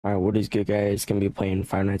Alright, what is good, guys? Gonna be playing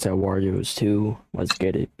Five Nights at Wario's 2. Let's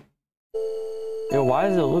get it. Yo, why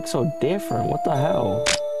does it look so different? What the hell?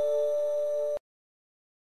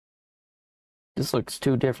 This looks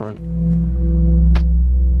too different.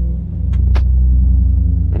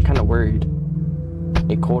 I'm kind of worried.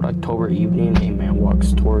 A cold October evening, a man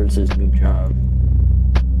walks towards his new job.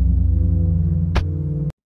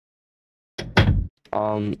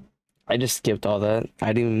 I just skipped all that.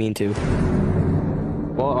 I didn't even mean to.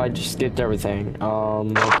 Well, I just skipped everything.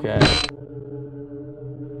 Okay.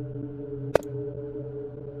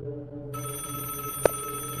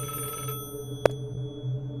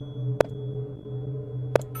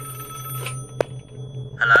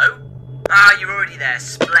 Hello? Ah, you're already there.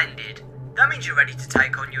 Splendid. That means you're ready to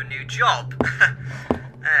take on your new job.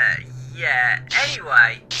 Yeah.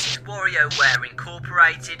 Anyway, this is WarioWare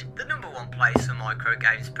Incorporated, the #1 place for micro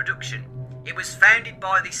games production. It was founded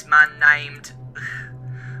by this man named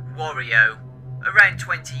Wario, around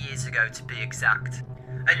 20 years ago to be exact.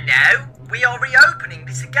 And now, we are reopening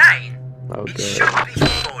this again. It Okay. should be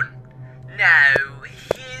fun. Now,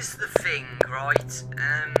 here's the thing, right?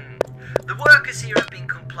 The workers here have been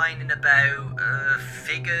complaining about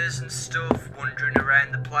figures and stuff wandering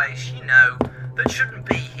around the place, you know, that shouldn't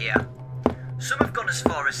be here. Some have gone as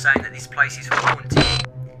far as saying that this place is haunted.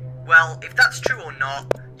 Well, if that's true or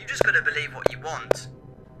not, you just gotta believe what you want.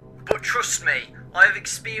 But trust me, I have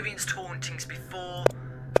experienced hauntings before,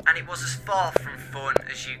 and it was as far from fun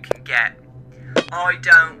as you can get. I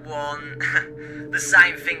don't want the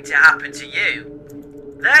same thing to happen to you.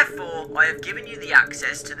 Therefore, I have given you the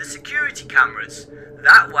access to the security cameras.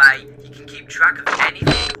 That way, you can keep track of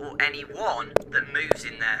anything or anyone that moves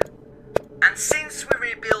in there. And since we're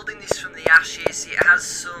rebuilding this from the ashes, it has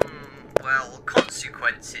some, well,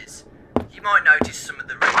 consequences. You might notice some of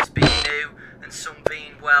the rooms being new, and some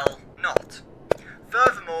being, well, not.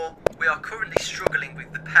 Furthermore, we are currently struggling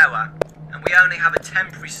with the power, and we only have a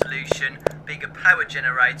temporary solution, being a power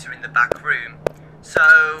generator in the back room. So,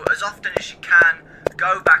 as often as you can,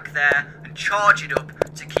 go back there and charge it up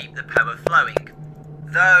to keep the power flowing.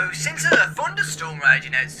 Though, since there's a thunderstorm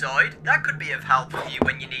raging outside, that could be of help for you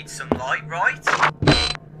when you need some light, right?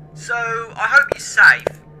 So, I hope you're safe.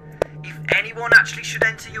 If anyone actually should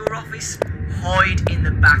enter your office, hide in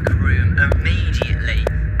the back room immediately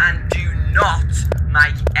and do not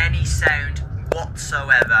make any sound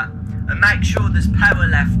whatsoever. And make sure there's power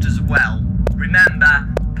left as well. Remember,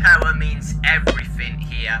 power means everything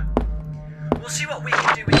here. We'll see what we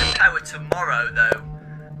can do with the power tomorrow though.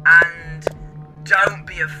 And don't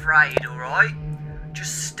be afraid, alright?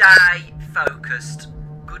 Just stay focused.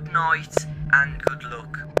 Good night and good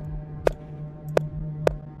luck.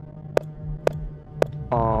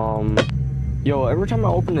 Yo, every time I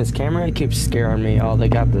open this camera, it keeps scaring me. Oh, they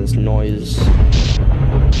got this noise.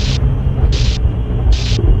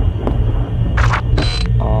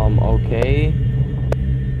 Okay.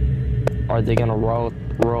 Are they gonna roll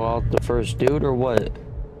out the first dude or what?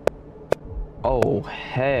 Oh,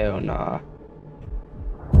 hell nah.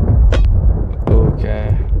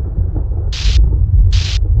 Okay.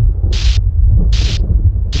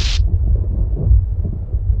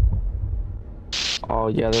 Oh,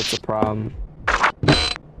 yeah, that's a problem.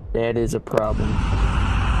 That is a problem.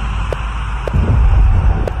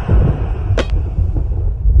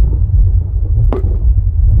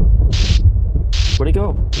 Where'd he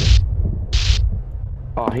go?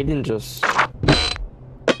 Oh, he didn't just...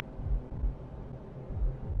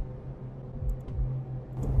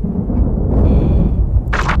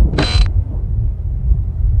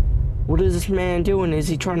 What is this man doing? Is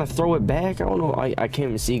he trying to throw it back? I don't know. I can't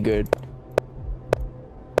even see good.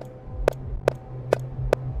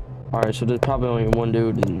 Alright, so there's probably only one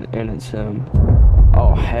dude and it's him.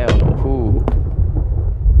 Oh, hell no. Who?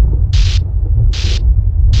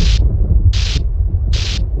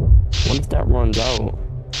 What if that runs out?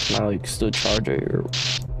 Can I, like, still charge it or...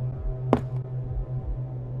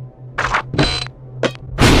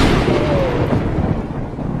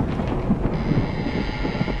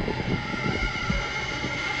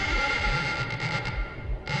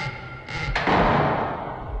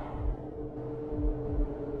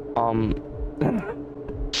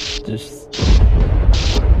 just...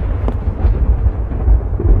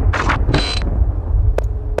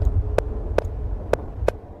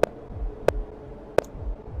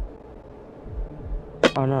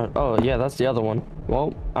 Oh no, oh yeah, that's the other one.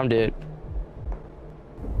 Well, I'm dead.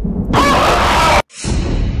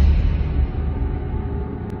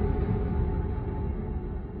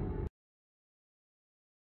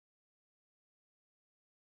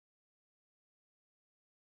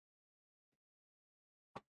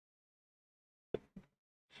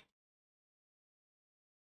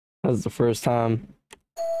 That's the first time.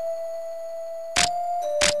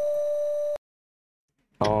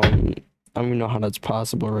 I don't even know how that's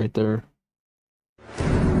possible right there.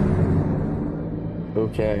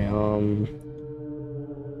 Okay,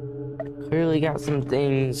 clearly got some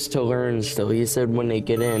things to learn still. He said when they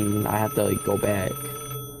get in, I have to like go back.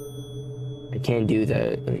 I can't do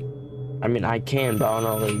that. Like, I mean, I can, but I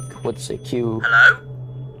don't know like what's the cue. Hello?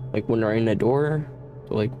 Like when they're in the door,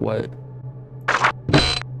 like what?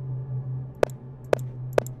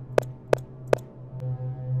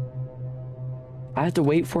 I have to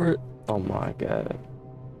wait for it. Oh my god!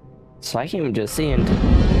 So I can't even just see into.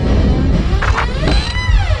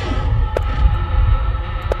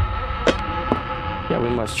 Yeah, we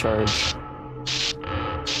must charge.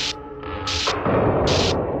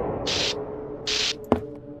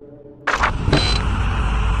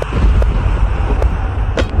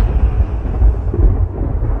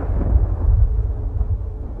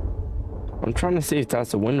 I'm trying to see if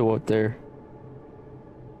that's a window up there.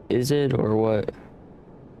 Is it or what?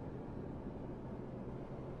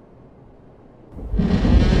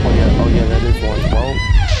 Oh yeah, that is one. Well.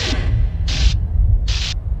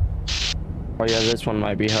 Oh yeah, this one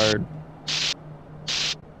might be hard.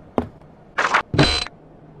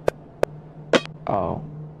 Oh.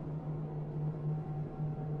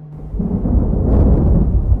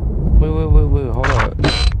 Wait, hold up.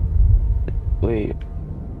 Wait.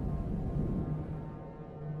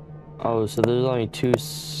 Oh, so there's only two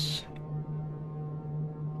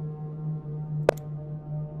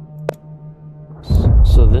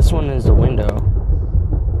so this one is the window.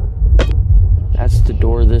 That's the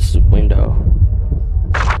door, this is window.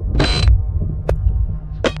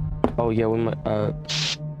 Oh yeah, we might,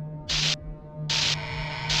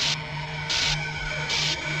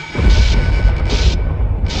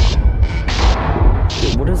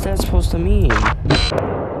 Dude, what is that supposed to mean?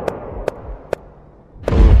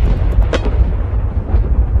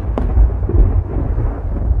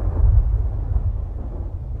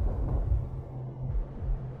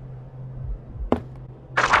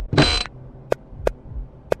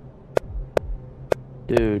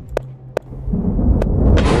 Dude.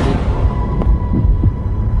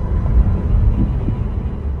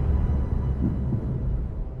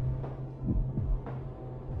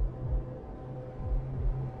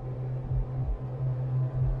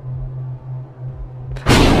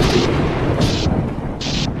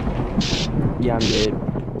 Yeah, I'm dead.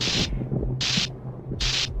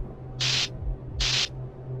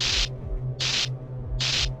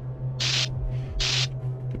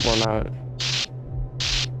 Or not.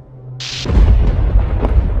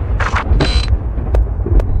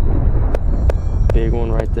 Big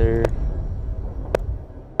one right there.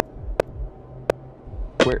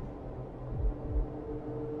 Where?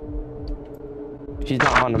 She's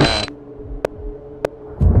not on the map.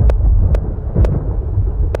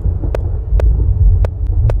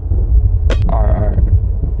 Alright.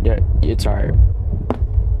 Yeah, it's alright.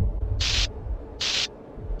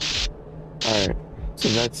 Alright. So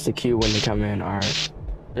that's the cue when they come in. Alright.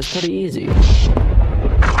 It's pretty easy.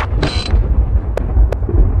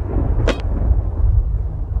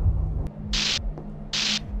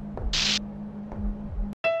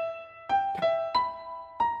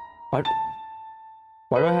 What?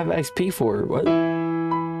 Why do I have XP for? What?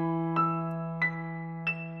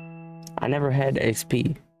 I never had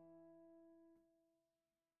XP.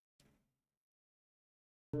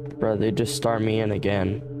 Bro, they just start me in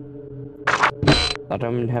again. I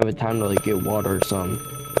don't even have a time to like get water or something.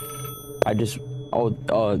 I just...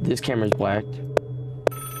 Oh, this camera's blacked.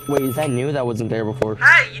 Wait, is that new? That wasn't there before.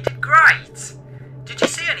 Hey, you did great! Did you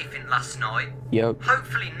see anything last night? Yep.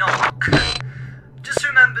 Hopefully not. Just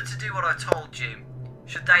remember to do what I told you.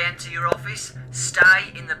 Should they enter your office,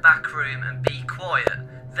 stay in the back room and be quiet.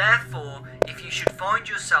 Therefore, if you should find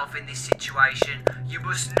yourself in this situation, you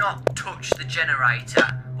must not touch the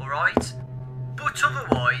generator, alright? But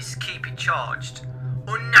otherwise, keep it charged.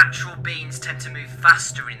 Unnatural beings tend to move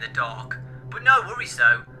faster in the dark. But no worries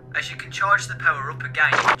though, as you can charge the power up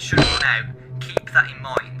again if it should run out. Keep that in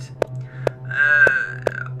mind.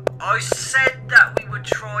 I said that we were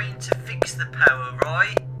trying to fix the power,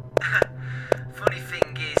 right? Funny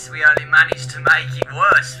thing is, we only managed to make it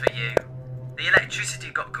worse for you. The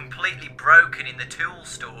electricity got completely broken in the tool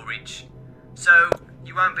storage. So,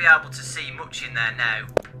 you won't be able to see much in there now.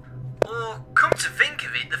 Or, come to think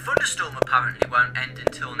of it, the thunderstorm apparently won't end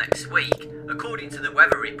until next week, according to the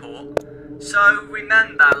weather report. So,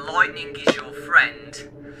 remember, lightning is your friend.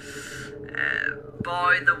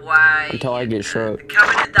 By the way, Until I get struck. the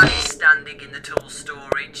cabinet that is standing in the tool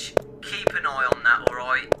storage, keep an eye on that,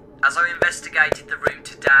 alright? As as I investigated the room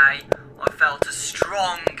today, I felt a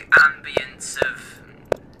strong ambience of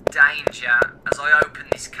danger as I opened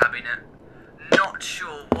this cabinet. Not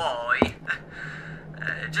sure why.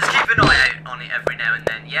 Just keep an eye out on it every now and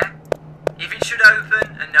then, yeah? If it should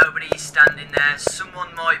open and nobody is standing there,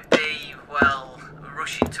 someone might be, well,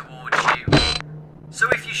 rushing towards you. So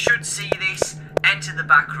if you should see this, enter the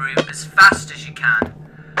back room as fast as you can.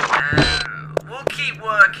 We'll keep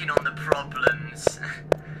working on the problems.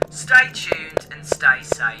 Stay tuned and stay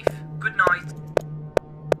safe. Good night.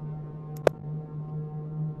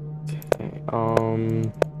 Okay,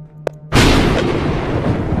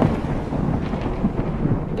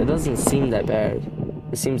 It doesn't seem that bad.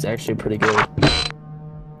 It seems actually pretty good.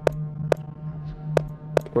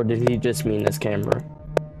 Or did he just mean this camera?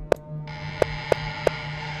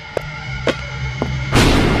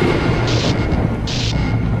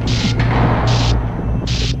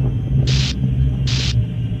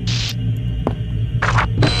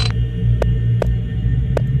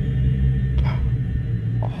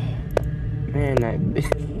 Man, that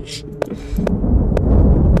bitch.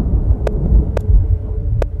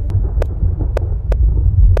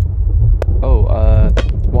 Oh,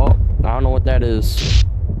 well, I don't know what that is.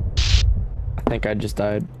 I think I just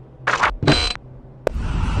died.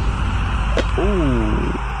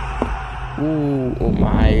 Ooh. Ooh, oh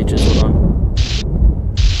my, just hold on.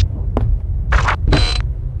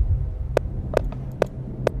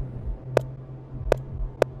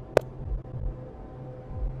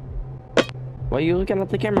 Why are you looking at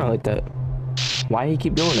the camera like that? Why he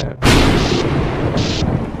keep doing that?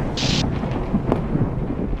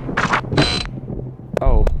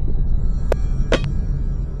 Oh.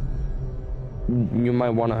 You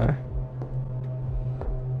might wanna...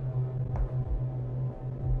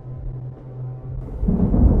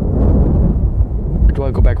 Do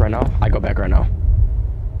I go back right now? I go back right now.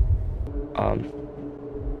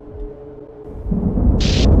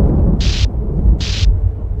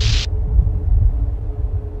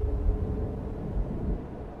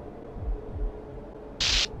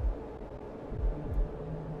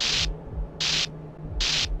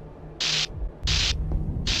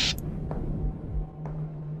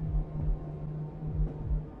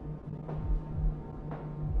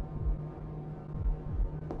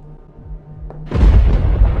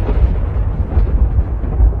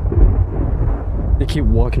 They keep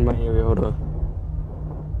walking my area, hold on.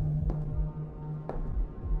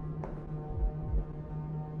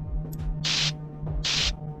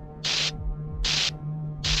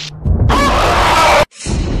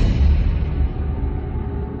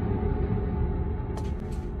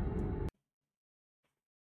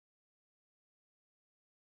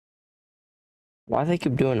 Why do they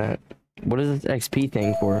keep doing that? What is this XP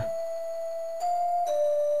thing for?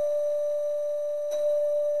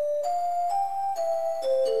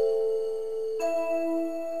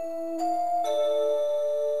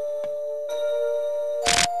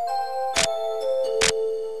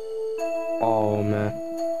 Oh man.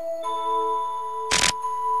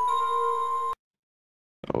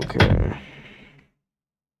 Okay.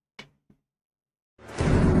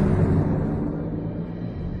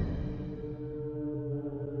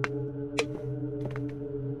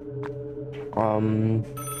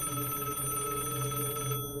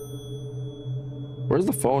 Where's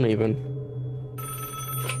the phone even?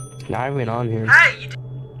 Not even on here. Hey!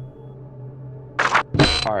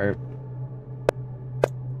 Alright.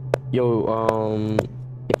 Yo,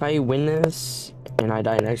 if I win this and I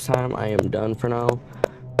die next time, I am done for now.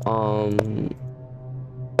 I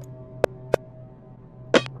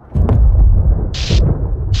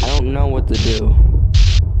don't know what to do.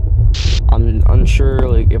 I'm unsure,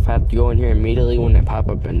 like, if I have to go in here immediately when they pop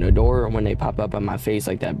up in the door or when they pop up on my face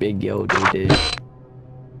like that big yo dude did.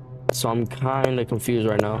 So I'm kind of confused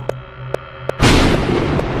right now.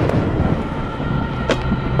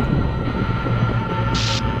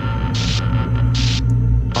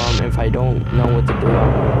 If I don't know what to do,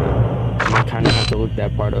 I kind of have to look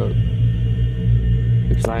that part up.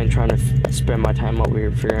 Because I ain't trying to spend my time over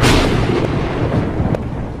here figuring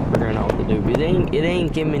out what to do. But it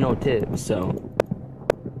ain't giving me no tips, so.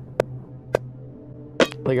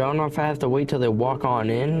 Like, I don't know if I have to wait till they walk on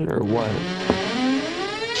in or what.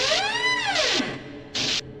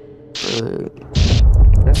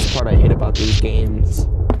 That's the part I hate about these games.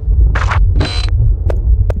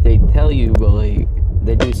 They tell you, but like,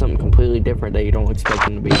 they do something completely different that you don't expect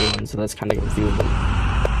them to be doing, so that's kind of confusing.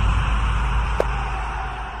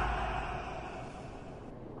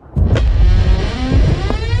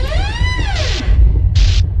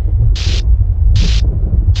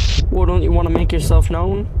 Well, don't you want to make yourself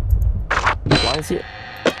known? Why is it?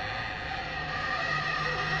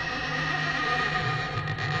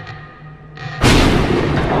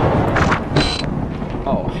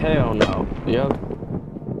 Yep.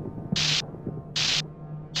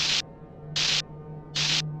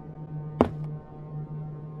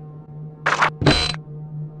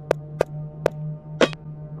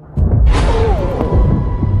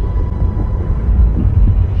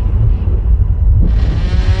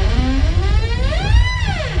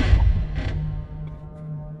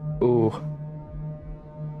 Ooh.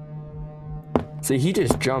 See, he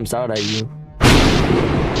just jumps out at you.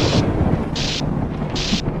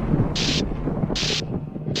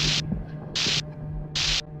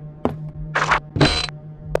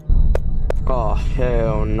 Oh,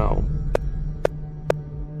 hell no.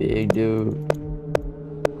 Big dude.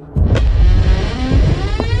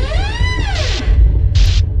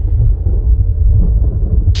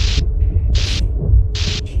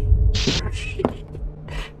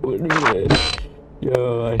 What is that?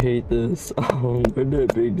 Yo, I hate this. Where'd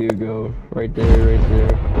that big dude go? Right there, right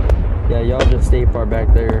there. Yeah, y'all just stay far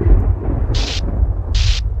back there.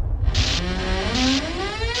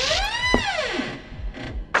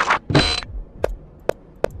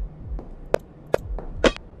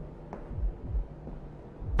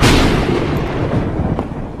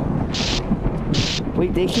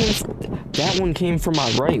 Wait, they came. That one came from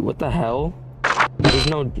my right. What the hell? There's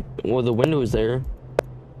no. Well, the window is there.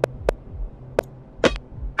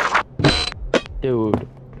 Dude.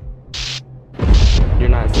 You're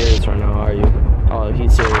not serious right now, are you? Oh,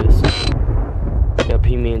 he's serious. Yep,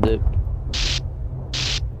 he means it.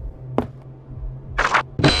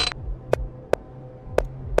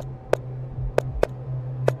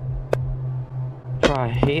 I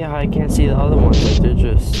hate how I can't see the other ones. Like, they're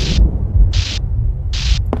just.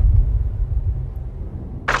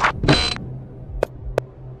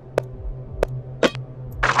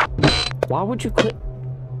 Why would you click?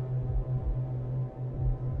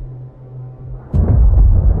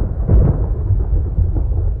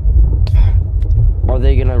 Are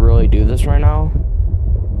they gonna really do this right now?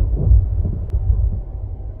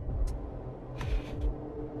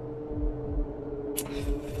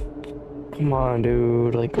 Come on,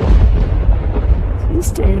 dude. Like, he's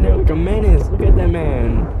standing there like a menace. Look at that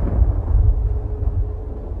man.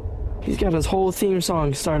 He's got his whole theme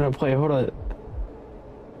song starting to play. Hold up.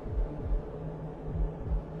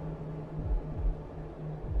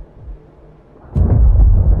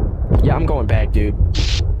 Yeah, I'm going back, dude.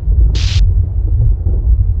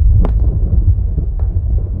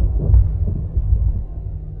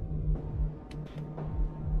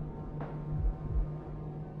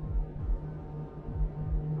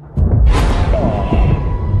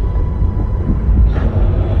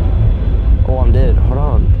 Oh, I'm dead. Hold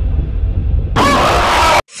on.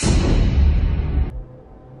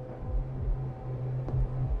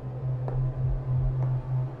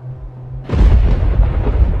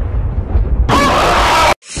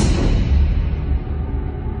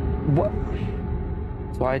 What?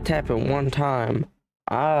 So I tap it one time.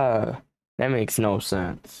 Ah, that makes no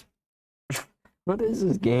sense. What is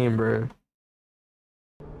this game, bro?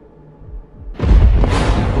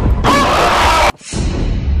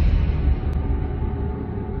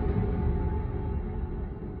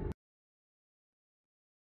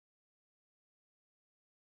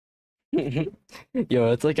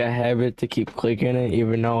 Yo, it's like a habit to keep clicking it,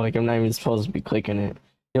 even though like I'm not even supposed to be clicking it.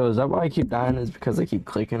 Yo, is that why I keep dying? Is because I keep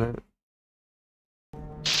clicking it?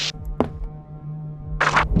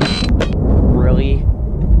 Really?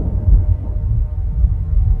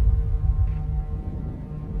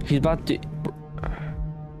 He's about to.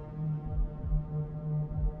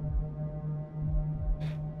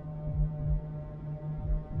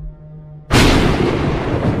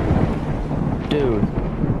 Dude.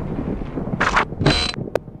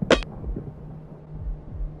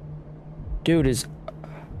 Dude is.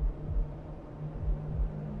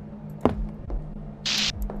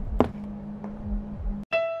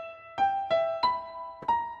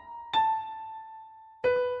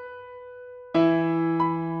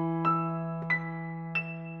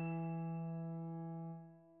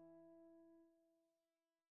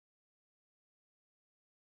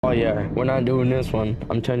 Oh yeah, we're not doing this one.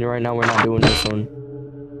 I'm telling you right now, we're not doing this one.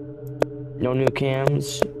 No new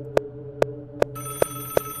cams.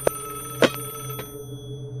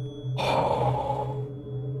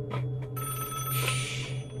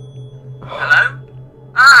 Hello?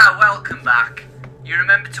 Ah, welcome back. You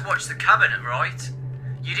remember to watch the cabinet, right?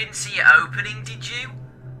 You didn't see it opening, did you?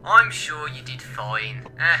 I'm sure you did fine.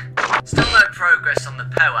 Still no progress on the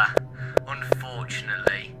power,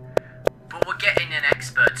 unfortunately. But we're getting an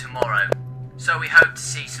expert tomorrow, so we hope to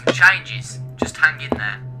see some changes. Just hang in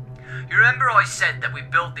there. You remember I said that we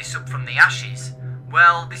built this up from the ashes?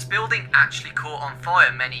 Well, this building actually caught on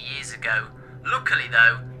fire many years ago, Luckily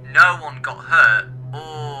though, no one got hurt,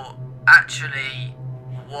 or actually,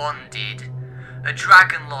 one did. A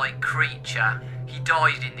dragon-like creature. He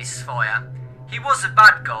died in this fire. He was a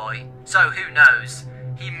bad guy, so who knows?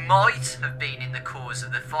 He might have been in the cause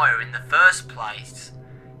of the fire in the first place.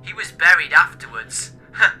 He was buried afterwards.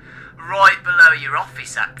 Right below your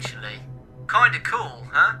office, actually. Kinda cool,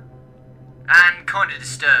 huh? And kinda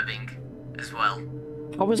disturbing, as well.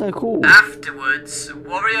 How was that cool? Afterwards,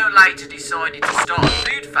 Wario later decided to start a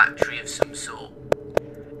food factory of some sort.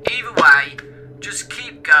 Either way, just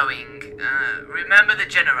keep going. Remember the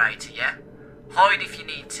generator, yeah? Hide if you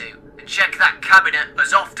need to, and check that cabinet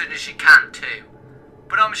as often as you can too.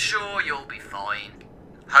 But I'm sure you'll be fine.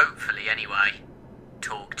 Hopefully, anyway.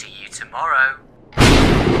 Talk to you tomorrow.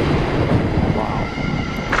 Wow.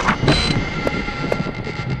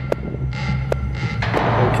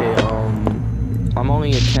 Okay, I'm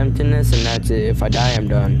only attempting this and that's it. If I die, I'm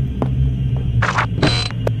done.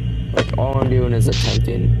 Like, all I'm doing is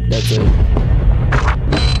attempting. That's it.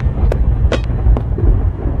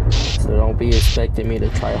 So don't be expecting me to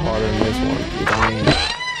try harder in this one. You know what I mean?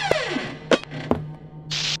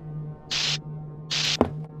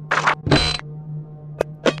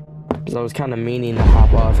 I was kind of meaning to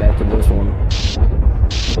hop off after this one.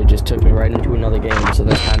 It just took me right into another game, so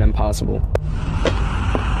that's kind of impossible.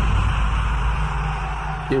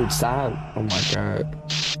 Dude, stop. Oh my god.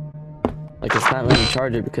 Like, it's not letting me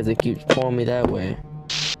charge it because it keeps pulling me that way.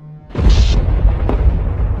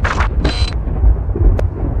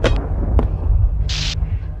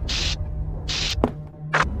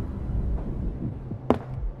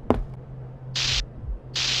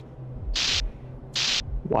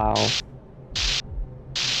 Wow.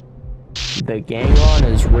 The gang on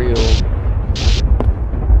is real.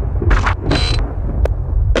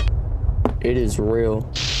 It is real.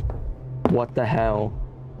 What the hell?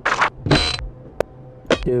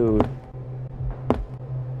 Dude.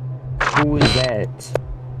 Who is that?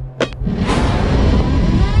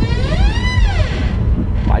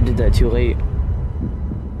 I did that too late.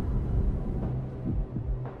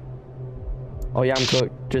 Oh yeah, I'm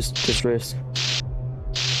cooked. Just risk.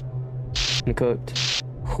 I'm cooked.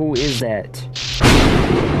 Who is that?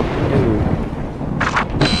 Dude.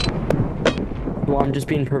 Well, I'm just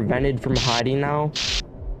being prevented from hiding now?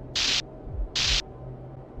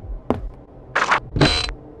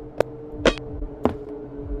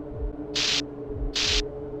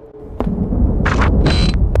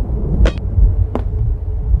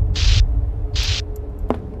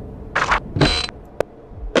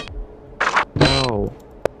 No.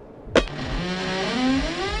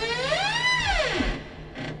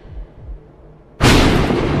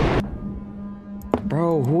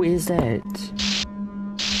 Bro, who is that?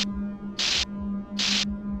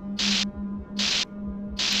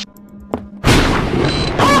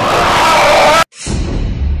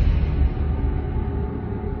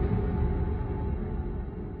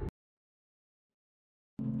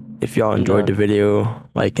 If y'all enjoyed the video,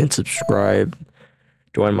 like and subscribe.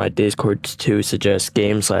 Join my Discord to suggest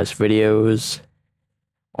games/videos.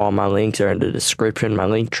 All my links are in the description, my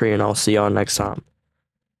link tree, and I'll see y'all next time.